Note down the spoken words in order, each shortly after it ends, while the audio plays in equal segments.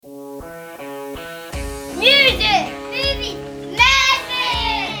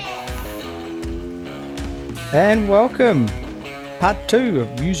And welcome, part two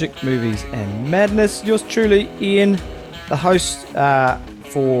of Music, Movies, and Madness. Yours truly, Ian, the host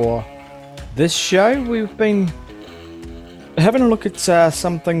for this show. We've been having a look at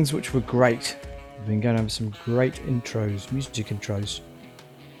some things which were great. We've been going over some great intros, music intros,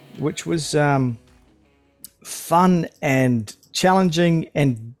 which was fun and challenging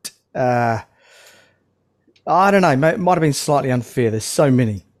and I don't know, might have been slightly unfair. There's so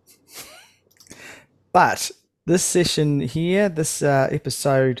many. But this session here, this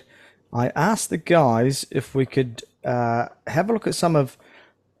episode, I asked the guys if we could have a look at some of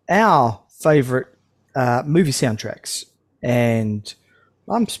our favourite movie soundtracks. And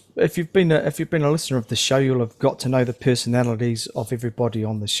if you've been a listener of the show, you'll have got to know the personalities of everybody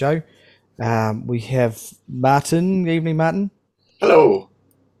on the show. We have Martin. Good evening, Martin. Hello.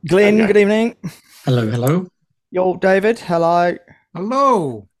 Glenn. Good evening. Hello, hello. Yo, David. Hello.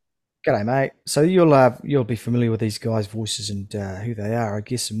 Hello. G'day, mate. So you'll be familiar with these guys' voices and who they are, I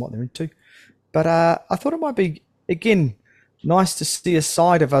guess, and what they're into. But I thought it might be again nice to see a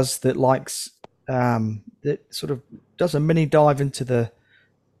side of us that likes that sort of does a mini dive into the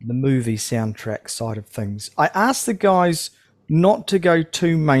movie soundtrack side of things. I asked the guys not to go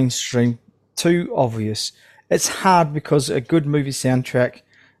too mainstream, too obvious. It's hard because a good movie soundtrack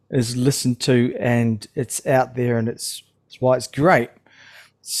is listened to and it's out there, and it's why it's great.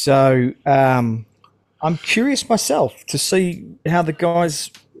 So I'm curious myself to see how the guys,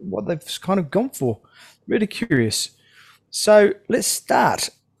 what they've kind of gone for. Really curious. So let's start,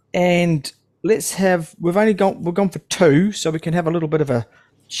 and we've gone for two, so we can have a little bit of a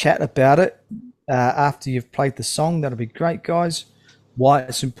chat about it after you've played the song. That'll be great, guys. Why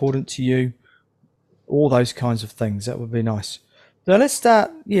it's important to you, all those kinds of things. That would be nice. So let's start.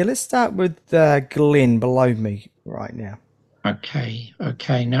 Yeah, let's start with Glenn below me right now. Okay.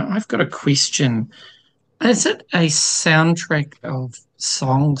 Now I've got a question. Is it a soundtrack of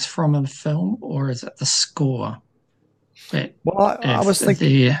songs from a film, or is it the score? Well, I was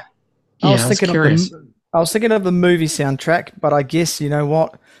thinking. Yeah, I was curious. I was thinking of the movie soundtrack, but I guess you know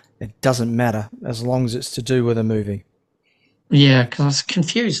what? It doesn't matter as long as it's to do with a movie. Yeah, because I was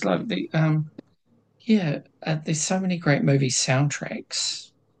confused. Like there's so many great movie soundtracks.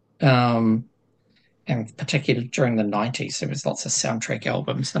 And particularly during the 90s, there was lots of soundtrack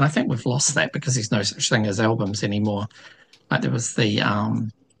albums. And I think we've lost that because there's no such thing as albums anymore. Like there was the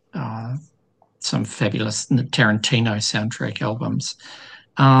some fabulous Tarantino soundtrack albums.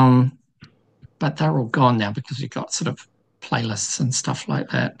 But they're all gone now because we've got sort of playlists and stuff like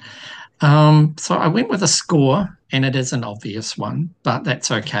that. So I went with a score, and it is an obvious one, but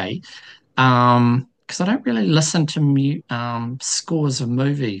that's okay. Because I don't really listen to scores of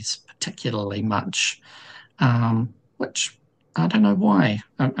movies particularly much, which I don't know why.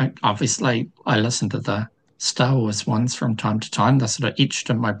 Obviously, I listen to the Star Wars ones from time to time. They're sort of etched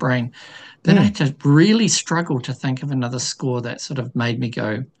in my brain. Then I had to really struggle to think of another score that sort of made me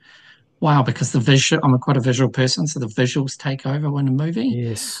go, wow, because I'm quite a visual person, so the visuals take over in a movie.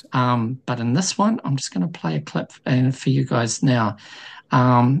 Yes. But in this one, I'm just going to play a clip for you guys now.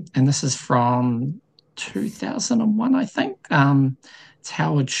 And this is from 2001, I think. It's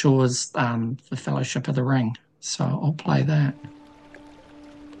Howard Shore's The Fellowship of the Ring. So I'll play that.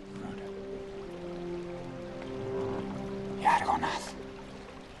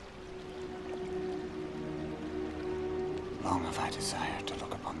 Long have I desired to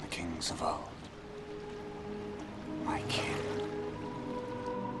look upon the kings of old, my kin.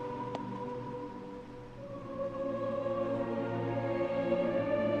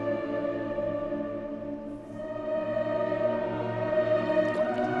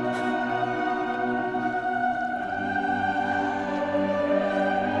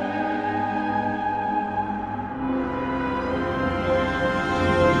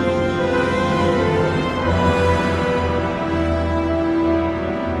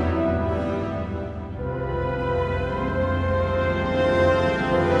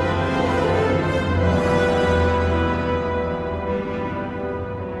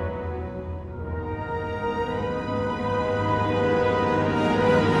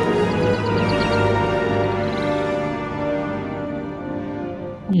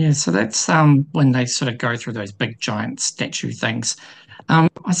 Yeah, so that's when they sort of go through those big giant statue things. I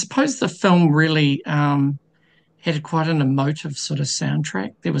suppose the film really had quite an emotive sort of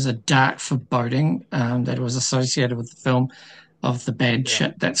soundtrack. There was a dark foreboding that was associated with the film of the bad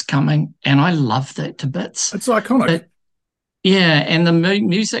shit that's coming, and I love that to bits. It's iconic. Yeah, and the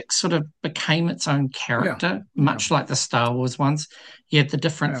music sort of became its own Yeah, character, yeah, much like the Star Wars ones. You had the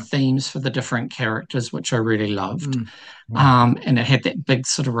different yeah. themes for the different characters, which I really loved. Mm, mm. And it had that big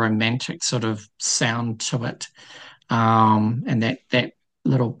sort of romantic sort of sound to it. And that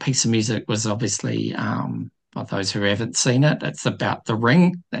little piece of music was obviously, for those who haven't seen it, it's about the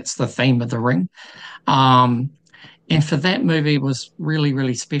ring. That's the theme of the ring. Um, and for that movie was really,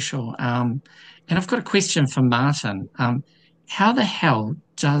 really special. And I've got a question for Martin. How the hell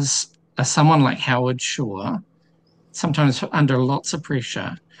does someone like Howard Shore, sometimes under lots of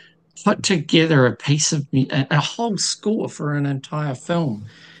pressure, put together a piece of a whole score for an entire film?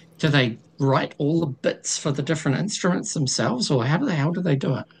 Do they write all the bits for the different instruments themselves, or how the hell do they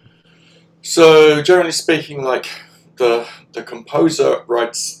do it? So generally speaking, like the composer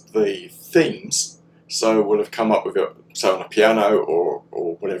writes the themes, so we'll have come up with it, so on a piano or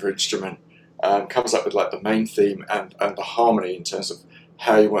whatever instrument, comes up with like the main theme and the harmony in terms of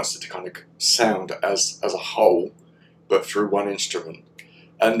how he wants it to kind of sound as a whole, but through one instrument,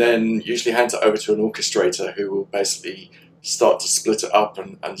 and then usually hands it over to an orchestrator who will basically start to split it up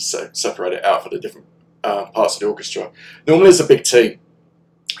and separate it out for the different parts of the orchestra. Normally, it's a big team.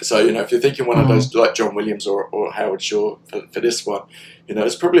 So, if you're thinking one of Mm. those like John Williams or Howard Shore for this one,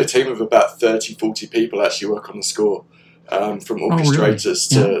 it's probably a team of about 30, 40 people actually work on the score, from Oh, really?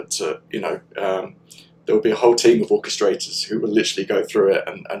 orchestrators Yeah. there will be a whole team of orchestrators who will literally go through it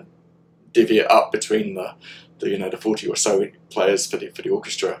and divvy it up between the 40 or so players for the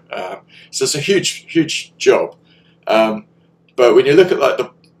orchestra. So it's a huge, huge job. But when you look at like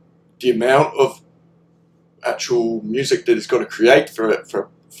the amount of actual music that it's got to create for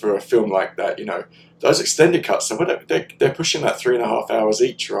a film like that, those extended cuts, so they're pushing that 3.5 hours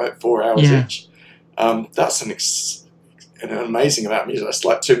each, right? 4 hours Yeah. each. That's an amazing amount of music. That's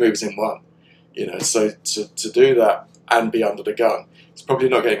like two movies in one. So to do that and be under the gun, it's probably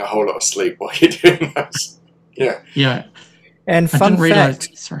not getting a whole lot of sleep while you're doing those. Yeah. Yeah. And I didn't realize.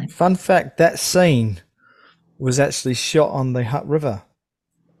 Sorry. fun fact, that scene was actually shot on the Hutt River.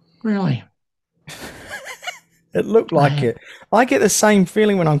 Really? It looked like I, it. I get the same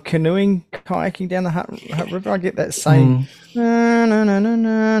feeling when I'm canoeing, kayaking down the Hutt River. I get that same. mm. Na, na, na, na,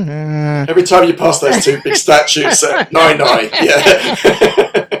 na, na. Every time you pass those two big statues at 9-9,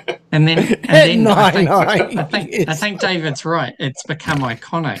 yeah. And then At I nine, think nine. I Yes. think David's right. It's become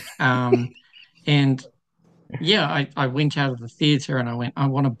iconic. And yeah, I went out of the theatre and I went, I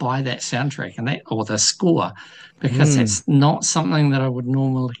want to buy that soundtrack and that or the score because Mm. it's not something that I would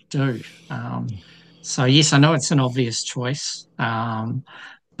normally do. So yes, I know it's an obvious choice,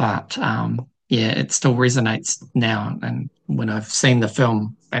 but yeah, it still resonates now. And when I've seen the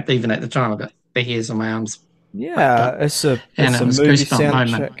film, even at the time, I got the hairs on my arms pricked Yeah, up, and it's it a was movie goosebump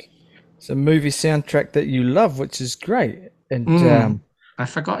moment. soundtrack. It's a movie soundtrack that you love, which is great. And I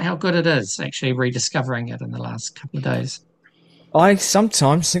forgot how good it is. Actually, rediscovering it in the last couple of days. I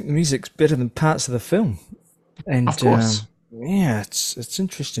sometimes think the music's better than parts of the film. Of And course. yeah, it's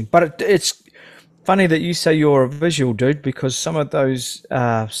interesting. But it's funny that you say you're a visual dude because some of those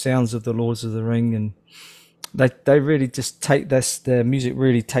sounds of the Lords of the Ring and they really just take this. The music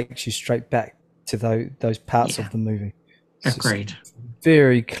really takes you straight back to those parts Yeah, of the movie. It's just agreed.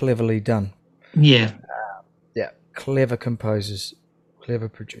 very cleverly done. Yeah. Yeah, clever composers, clever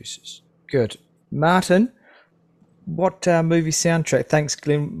producers. Good, Martin. What movie soundtrack? Thanks,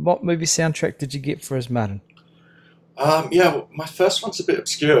 Glenn. What movie soundtrack did you get for us, Martin? Yeah, well, my first one's a bit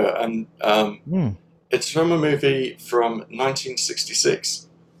obscure, and Hmm. it's from a movie from 1966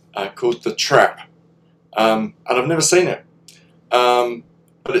 called The Trap, and I've never seen it.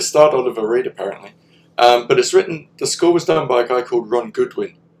 But it starred Oliver Reed apparently. But the score was done by a guy called Ron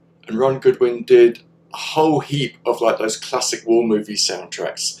Goodwin, and Ron Goodwin did a whole heap of like those classic war movie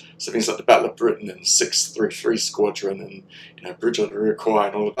soundtracks. So things like the Battle of Britain and 633 Squadron and Bridge on the Iroquois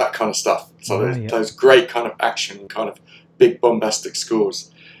and all of that kind of stuff. So Ah, those, yeah. those great kind of action, kind of big bombastic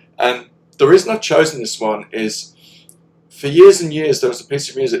scores. And the reason I've chosen this one is for years and years there was a piece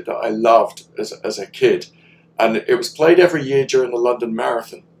of music that I loved as a kid, and it was played every year during the London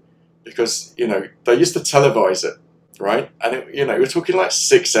Marathon because they used to televise it, right? And we're talking like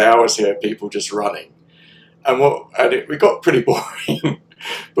 6 hours here, people just running, we got pretty boring.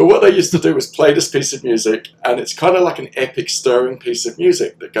 But what they used to do was play this piece of music, and it's kind of like an epic, stirring piece of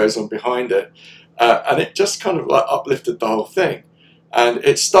music that goes on behind it, and it just kind of like uplifted the whole thing, and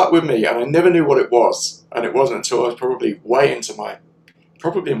it stuck with me, and I never knew what it was, and it wasn't until I was probably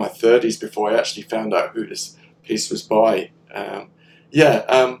in my 30s before I actually found out who this piece was by.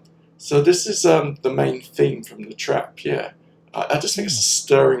 Yeah, so this is the main theme from The Trap. Yeah, I just think it's a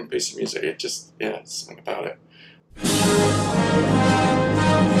stirring piece of music. It just, yeah, it's something about it.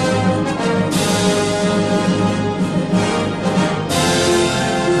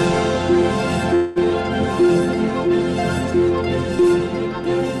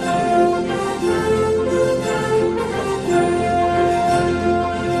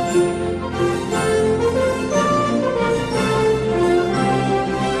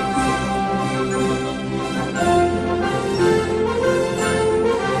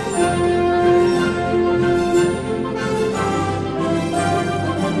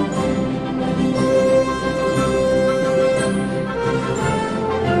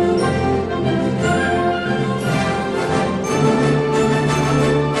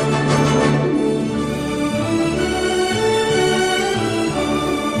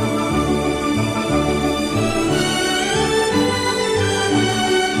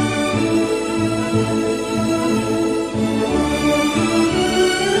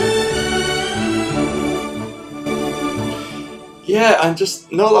 yeah, and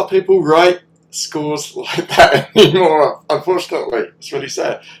just not a lot of people write scores like that anymore, unfortunately. It's really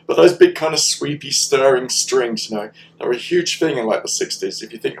sad. But those big kind of sweepy, stirring strings, they were a huge thing in like the 60s.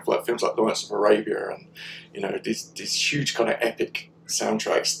 If you think of like films like Lawrence of Arabia and, these huge kind of epic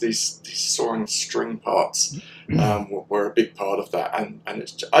soundtracks, these soaring string parts were a big part of that. And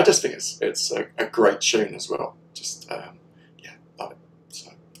I just think it's a great tune as well. Just, yeah, love it.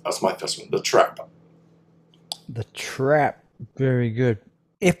 So that's my first one, The Trap. The Trap, very good.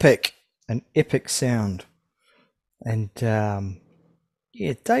 Epic, an epic sound. And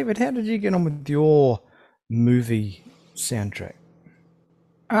yeah, David, how did you get on with your movie soundtrack?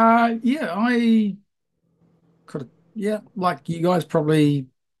 Yeah, I could, like you guys, probably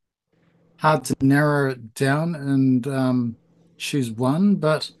hard to narrow it down and choose one,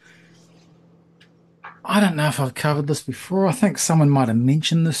 but I don't know if I've covered this before. I think someone might have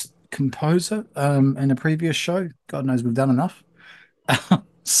mentioned this composer in a previous show. God knows we've done enough.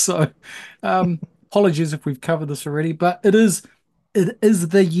 So apologies if we've covered this already, but it is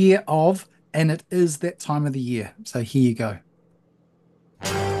the year of, and it is that time of the year. So here you go.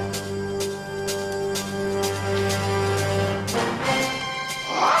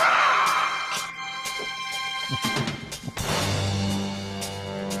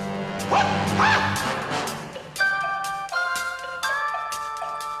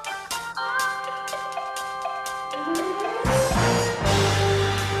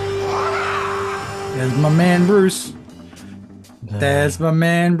 There's my man Bruce. There's my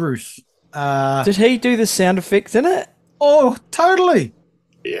man Bruce. Did he do the sound effects in it? Oh, totally.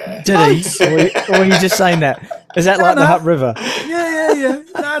 Yeah. Did he? Or were you just saying that? Is that like the Hutt River? Yeah.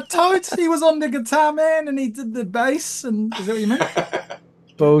 Toads, he was on the guitar, man, and he did the bass. And is that what you meant?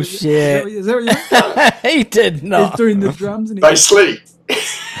 Bullshit. Is that what you meant? He did not. He's doing the drums. And Bass Lee.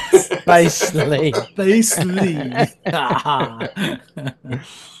 Bass Lee. Bass Lee.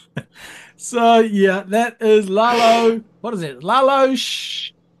 So, yeah, that is Lalo. What is it? Lalo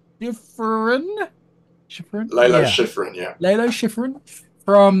Schifrin? Lalo Schifrin, yeah. Lalo Schifrin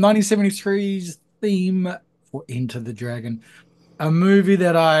from 1973's theme for Enter the Dragon. A movie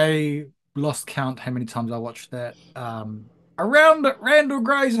that I lost count how many times I watched that. Around at Randall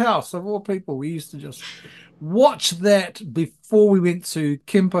Gray's house, of all people. We used to just watch that before we went to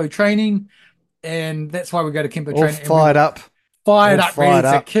Kempo training. And that's why we go to Kempo All training. fired up. Ready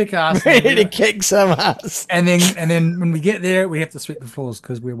to kick ass. Ready to kick some ass. And then when we get there, we have to sweep the floors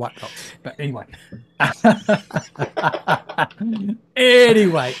because we're white belts. But anyway. I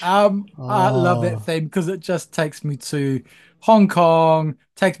love that theme because it just takes me to Hong Kong,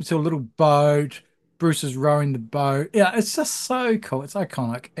 takes me to a little boat. Bruce is rowing the boat. Yeah, it's just so cool. It's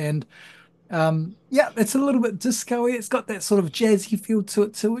iconic. And it's a little bit disco-y. It's got that sort of jazzy feel to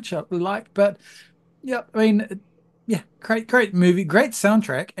it too, which I like. But yeah, I mean, great movie, great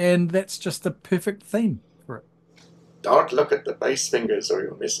soundtrack, and that's just the perfect theme for it. Don't look at the bass fingers or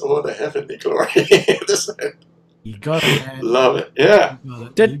you'll miss all the heavenly glory. You got it, man. Love it, yeah.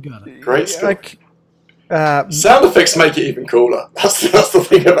 You got it. Great stuff. Like, sound effects make it even cooler. That's the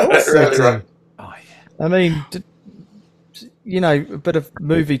thing about it, really, right? Oh, yeah. I mean, a bit of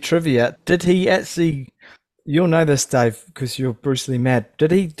movie trivia. Did he actually, you'll know this, Dave, because you're Bruce Lee mad,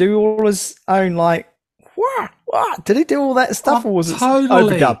 did he do all his own, like, what? Did he do all that stuff, or was it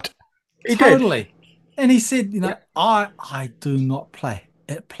overdubbed? He totally. Did. And he said, I do not play.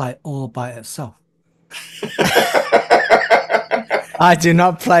 It play all by itself. I do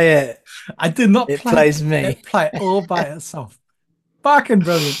not play it. I did not play it. It plays me. It play all by itself. Fucking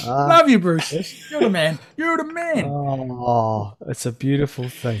brilliant. Love you, Bruce. You're the man. You're the man. Oh, it's a beautiful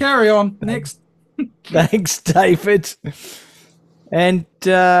thing. Carry on. Next. Thanks, David. And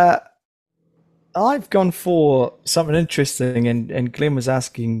I've gone for something interesting, and Glenn was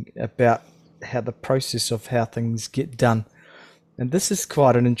asking about how the process of how things get done. And this is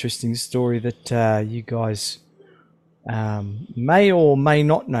quite an interesting story that you guys may or may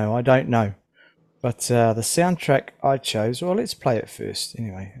not know. I don't know. But the soundtrack I chose, well, let's play it first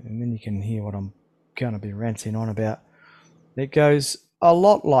anyway, and then you can hear what I'm going to be ranting on about. It goes a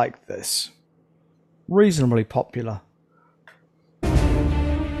lot like this. Reasonably popular.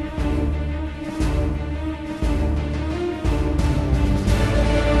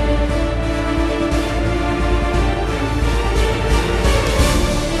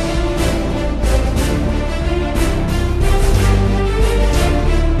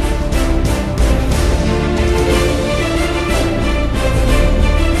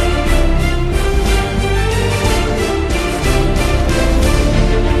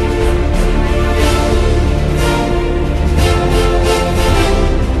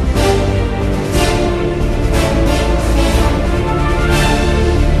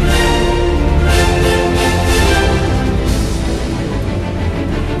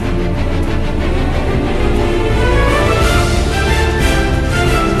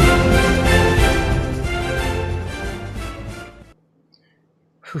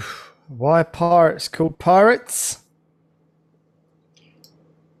 Why are pirates called pirates?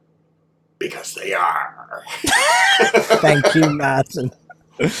 Because they are. Thank you, Martin.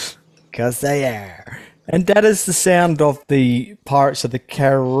 Because they are. And that is the sound of the Pirates of the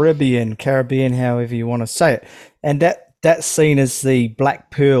Caribbean, however you want to say it. And that scene is the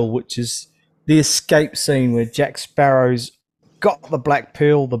Black Pearl, which is the escape scene where Jack Sparrow's got the Black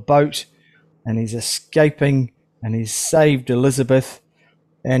Pearl, the boat, and he's escaping and he's saved Elizabeth.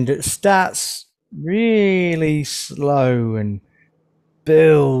 And it starts really slow and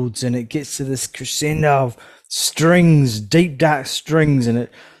builds, and it gets to this crescendo of strings, deep dark strings, and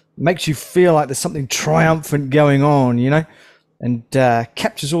it makes you feel like there's something triumphant going on, and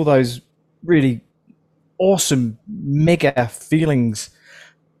captures all those really awesome mega feelings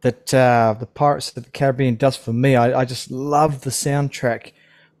that the Pirates of the Caribbean does for me. I just love the soundtrack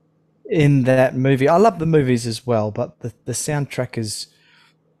in that movie. I love the movies as well, but the soundtrack is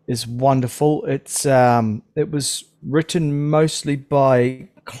wonderful. It was written mostly by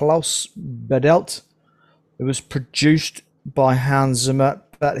Klaus Badelt. It was produced by Hans Zimmer,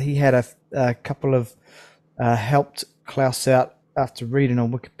 but he had a couple of helped Klaus out after reading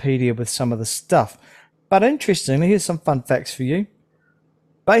on Wikipedia with some of the stuff. But interestingly, here's some fun facts for you.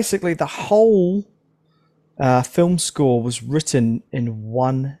 Basically, the whole film score was written in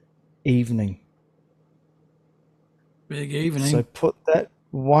one evening. Big evening. So put that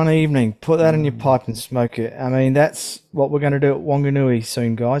in your pipe and smoke it. I mean, that's what we're going to do at Wanganui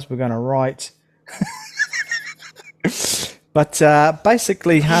soon, guys. We're going to write. But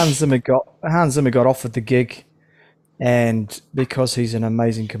basically, Hans Zimmer got offered the gig, and because he's an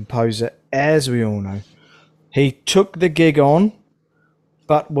amazing composer, as we all know, he took the gig on,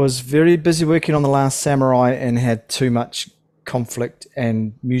 but was very busy working on The Last Samurai and had too much conflict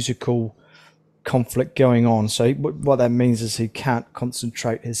and musical conflict going on. So what that means is he can't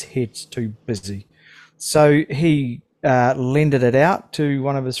concentrate. His head's too busy. So he lended it out to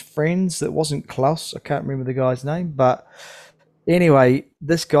one of his friends that wasn't Klaus. I can't remember the guy's name, but anyway,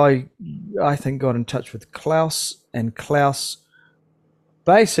 this guy, I think, got in touch with Klaus, and Klaus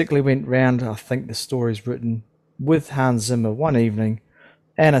basically went round, I think the story's written, with Hans Zimmer one evening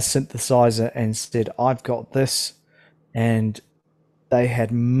and a synthesizer and said, I've got this. And they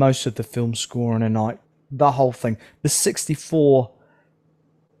had most of the film score in a night, the whole thing. The 64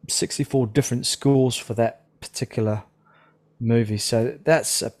 different scores for that particular movie. So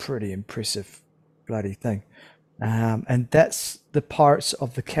that's a pretty impressive bloody thing. And that's the Pirates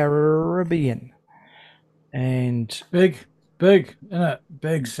of the Caribbean. And big, isn't it?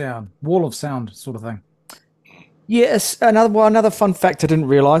 Big sound, wall of sound sort of thing. yes, another fun fact I didn't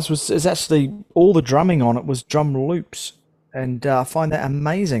realise is actually all the drumming on it was drum loops. And I find that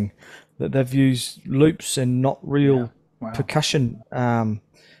amazing that they've used loops and not real percussion,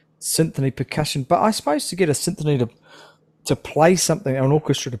 symphony percussion. But I suppose to get a symphony to play something, or an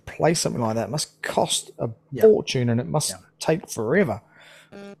orchestra to play something like that, must cost a fortune, and it must take forever.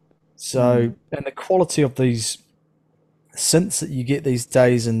 So, and the quality of these synths that you get these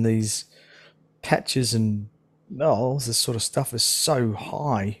days and these patches and all this sort of stuff is so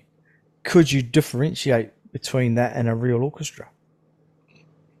high. Could you differentiate between that and a real orchestra?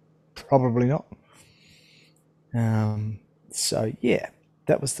 Probably not. So yeah,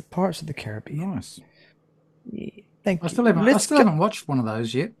 that was the Pirates of the Caribbean. Nice. Yeah, thank you. I still haven't watched one of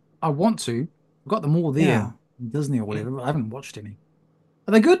those yet. I want to. I've got them all there, Disney or whatever, but I haven't watched any.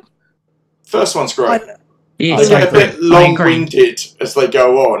 Are they good? First one's great. Yeah, They get a bit long-winded as they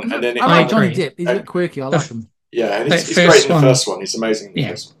go on, and then I like Johnny Depp. He's a bit quirky. I like him. Yeah, and he's great in the first one. He's amazing in the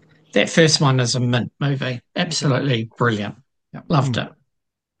first one. That first one is a mint movie. Absolutely brilliant. Loved it.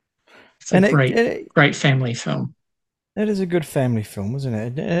 It's a great family film. It is a good family film, isn't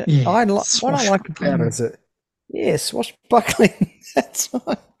it? Yeah, what I like about it is swashbuckling. That's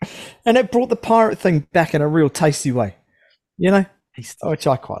right. And it brought the pirate thing back in a real tasty way, which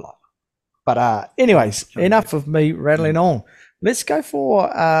I quite like. But anyways, enough of me rattling on. Let's go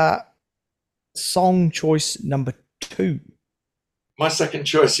for song choice number 2. My second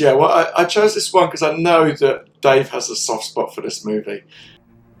choice, well, I chose this one because I know that Dave has a soft spot for this movie.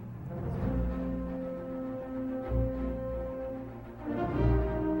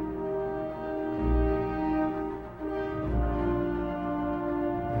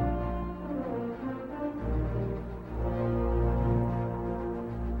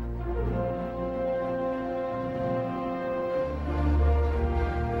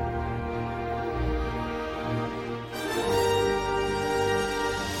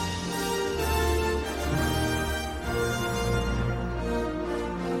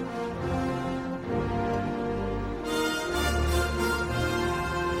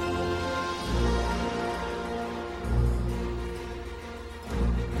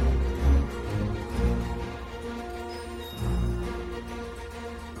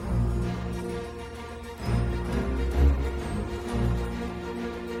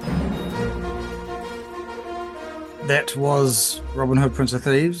 that was Robin Hood, Prince of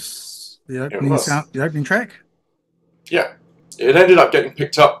Thieves, the It was. the opening track. Yeah. It ended up getting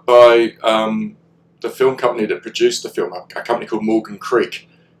picked up by the film company that produced the film, a company called Morgan Creek.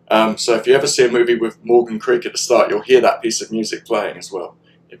 So if you ever see a movie with Morgan Creek at the start, you'll hear that piece of music playing as well.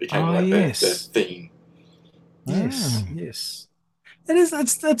 It became their theme. Yes, yes. It is.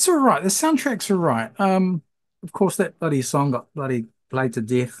 That's all right. The soundtracks are right. Of course, that bloody song got bloody played to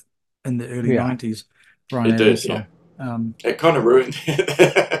death in the early Yeah. '90s. Brian It Adams did, yeah. song. It kind of ruined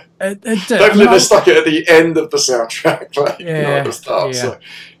it. It did. Thankfully, they stuck it at the end of the soundtrack, like, not at the start. yeah. So,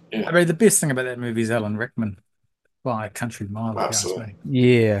 yeah. I mean, the best thing about that movie is Alan Rickman by a country mile, if you ask Absolutely. me.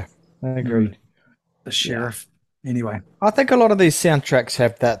 Yeah, agreed. The sheriff. Anyway, I think a lot of these soundtracks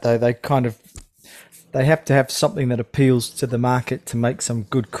have that though. They have to have something that appeals to the market to make some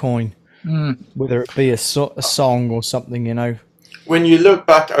good coin, whether it be a song or something, you know. When you look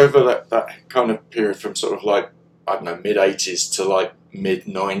back over that kind of period from sort of like, I don't know, mid 80s to like mid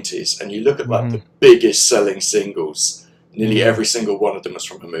 90s, and you look at like the biggest selling singles, nearly every single one of them was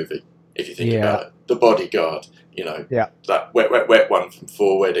from a movie, if you think about it. The Bodyguard, you know, that wet one from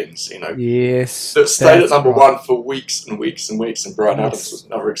Four Weddings, you know. Yes. That stayed at number one for weeks and weeks and weeks, and Bryan Adams was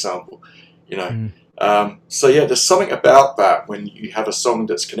another example, you know. So yeah, there's something about that when you have a song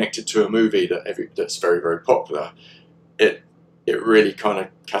that's connected to a movie that's very, very popular. It really kind of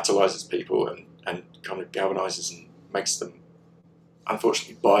catalyzes people and kind of galvanizes and makes them,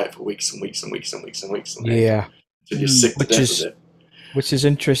 unfortunately, buy it for weeks and weeks and weeks and weeks and weeks. And until you're sick to death of it. Which is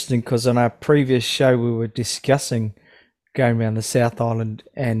interesting because on our previous show we were discussing going around the South Island,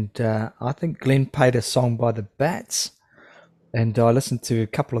 and I think Glenn played a song by the Bats, and I listened to a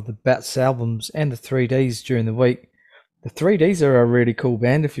couple of the Bats albums and the 3Ds during the week. The 3Ds are a really cool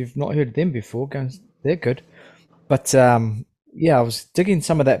band. If you've not heard of them before, they're good. But yeah, I was digging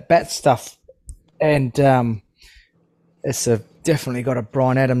some of that Bat stuff, and it's definitely got a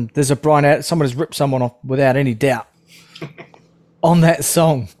Bryan Adams. There's a Bryan Adams. Someone has ripped someone off without any doubt on that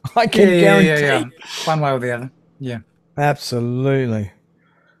song. I can guarantee. Yeah. One way or the other. Yeah, absolutely.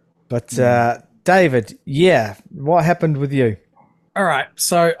 But David, what happened with you? All right,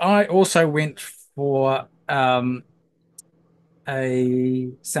 so I also went for a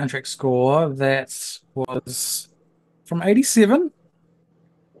soundtrack score that was from '87.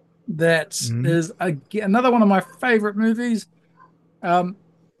 That is another one of my favorite movies. I'm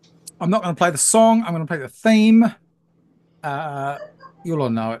not going to play the song. I'm going to play the theme. You'll all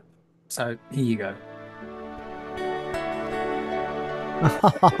know it. So here you go.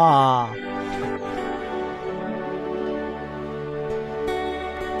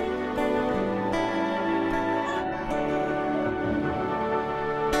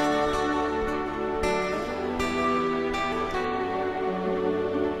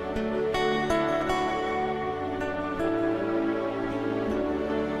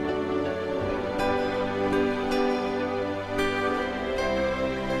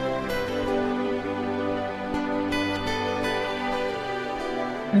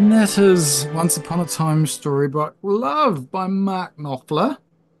 And that is Once Upon a Time Storybook Love by Mark Knopfler.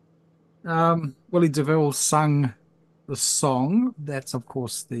 Willie DeVille sung the song. That's, of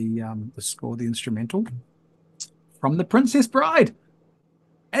course, the score, the instrumental from The Princess Bride.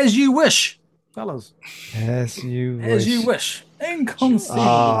 As You Wish, fellas. As You Wish. As You Wish.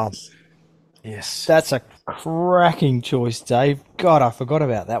 Inconceivable. Yes. That's a cracking choice, Dave. God, I forgot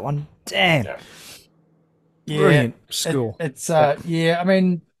about that one. Damn. Brilliant score. It's I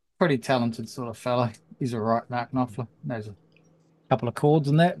mean, pretty talented sort of fella. He's all right, Mark Knopfler. Knows a couple of chords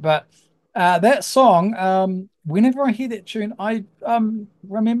in that, but that song, whenever I hear that tune, I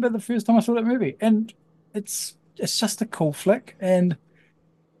remember the first time I saw that movie, and it's just a cool flick, and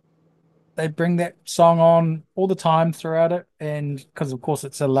they bring that song on all the time throughout it, and because of course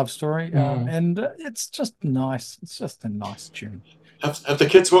it's a love story, and it's just nice. It's just a nice tune. Have the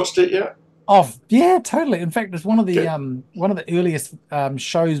kids watched it yet? Oh yeah, totally. In fact, it's one of the earliest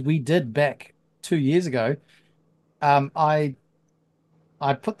shows we did back 2 years ago. I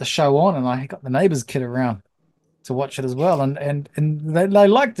put the show on and I got the neighbor's kid around to watch it as well, and they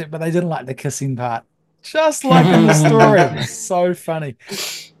liked it, but they didn't like the kissing part. Just like in the story, it was so funny.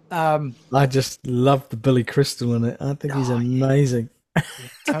 I just love the Billy Crystal in it. I think he's amazing.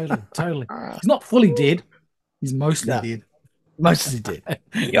 Yeah, totally. He's not fully dead. He's mostly dead. Mostly dead.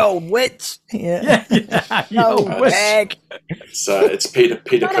 Yo, witch. Yeah. Yo, witch. It's Peter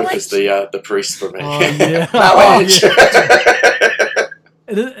Cook as the priest for me. Oh, yeah.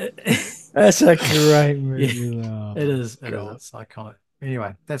 That's a great movie. Yeah. It is. It's iconic.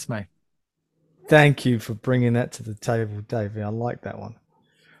 Anyway, that's me. Thank you for bringing that to the table, Davey. I like that one.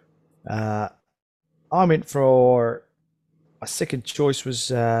 I went for my second choice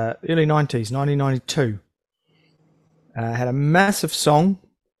was early 90s, 1992. Had a massive song,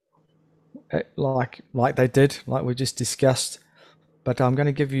 like they did, like we just discussed. But I'm going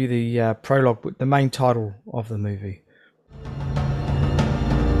to give you the prologue with the main title of the movie.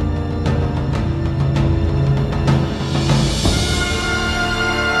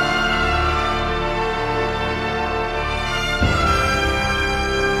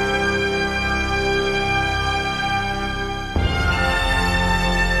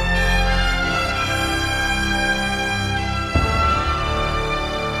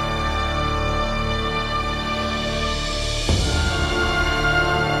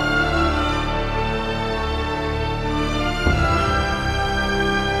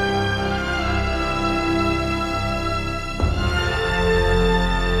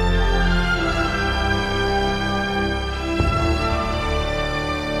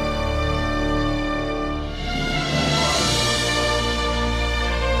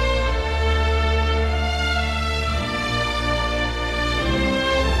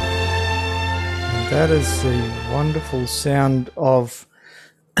 That is the wonderful sound of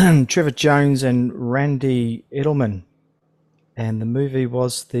Trevor Jones and Randy Edelman. And the movie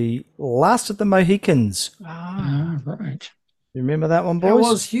was The Last of the Mohicans. Ah, right. You remember that one, boys? That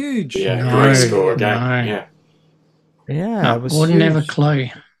was huge. Yeah, No, great score again. no. Yeah. Yeah, No, it was wouldn't have a huge. clue.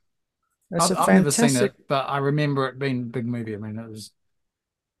 It's a I've never seen fantastic. it, but I remember it being a big movie. I mean, it was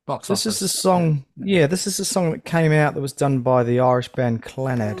box This office. is the song. Yeah, this is the song that came out that was done by the Irish band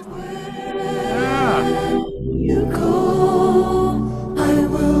Clannad. Ah, You go, I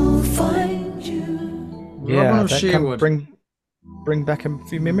will find you. Yeah, Robin of that Sherwood. bring back a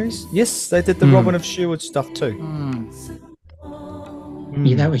few memories. Yes, they did the Robin of Sherwood stuff too.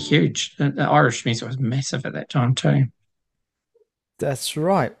 Yeah, they were huge. The Irish music was massive at that time too. That's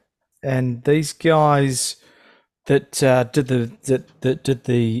right. And these guys that did the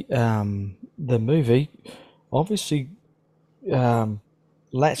movie obviously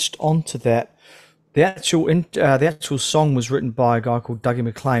latched onto that. The actual song was written by a guy called Dougie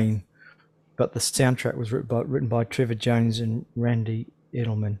MacLean, but the soundtrack was written by Trevor Jones and Randy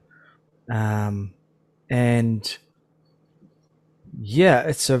Edelman. And yeah,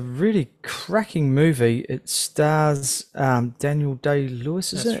 it's a really cracking movie. It stars Daniel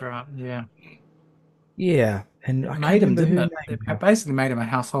Day-Lewis, is that's it? right. Yeah, Yeah, and I it can't made him, remember didn't her it? name. It basically made him a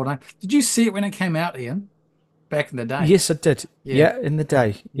household name. Did you see it when it came out, Ian? Back in the day. Yes, I did. Yeah. Yeah, in the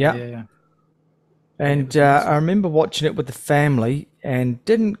day. Yeah. Yeah. And it was awesome. I remember watching it with the family and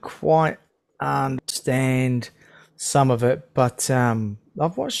didn't quite understand some of it, but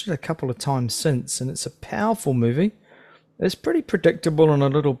I've watched it a couple of times since, and it's a powerful movie. It's pretty predictable and a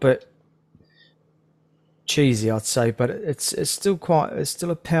little bit cheesy, I'd say, but it's still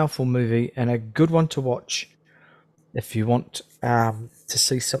a powerful movie and a good one to watch if you want to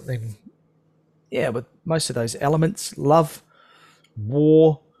see something. Yeah, with most of those elements: love,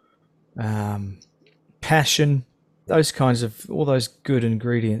 war, passion, those kinds of all those good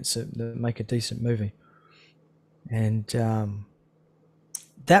ingredients that make a decent movie. And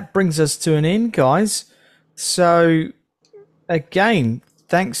that brings us to an end, guys. So again,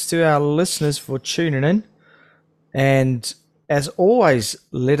 thanks to our listeners for tuning in. And as always,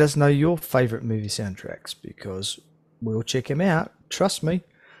 let us know your favorite movie soundtracks because we'll check them out. Trust me.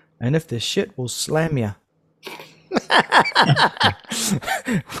 And if they're shit, we'll slam you.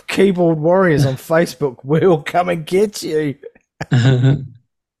 Keyboard Warriors on Facebook will come and get you. But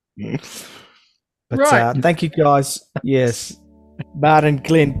Right. thank you, guys. Yes. Martin,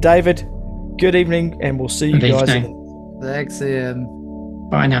 Glenn, David, good evening, and we'll see you Good guys evening. again. Thanks, Ian.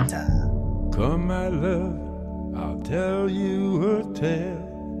 Bye now. Come, my love, I'll tell you a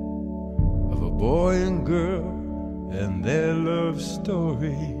tale of a boy and girl and their love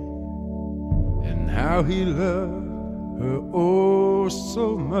story, and how he loved her oh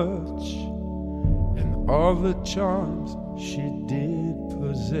so much, and all the charms she did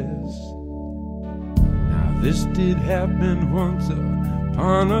possess. Now this did happen once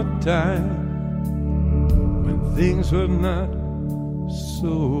upon a time when things were not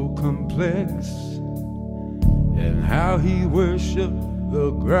so complex, and how he worshipped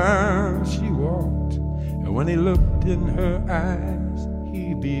the ground she walked, and when he looked in her eyes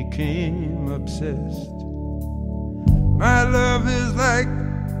he became obsessed. My love is like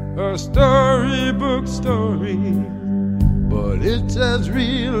a storybook story, but it's as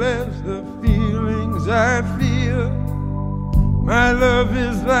real as the feelings I feel. My love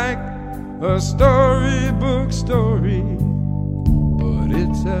is like a storybook story, but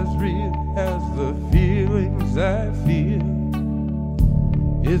it's as real as the feelings I feel.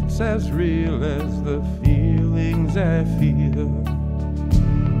 It's as real as the feelings I feel.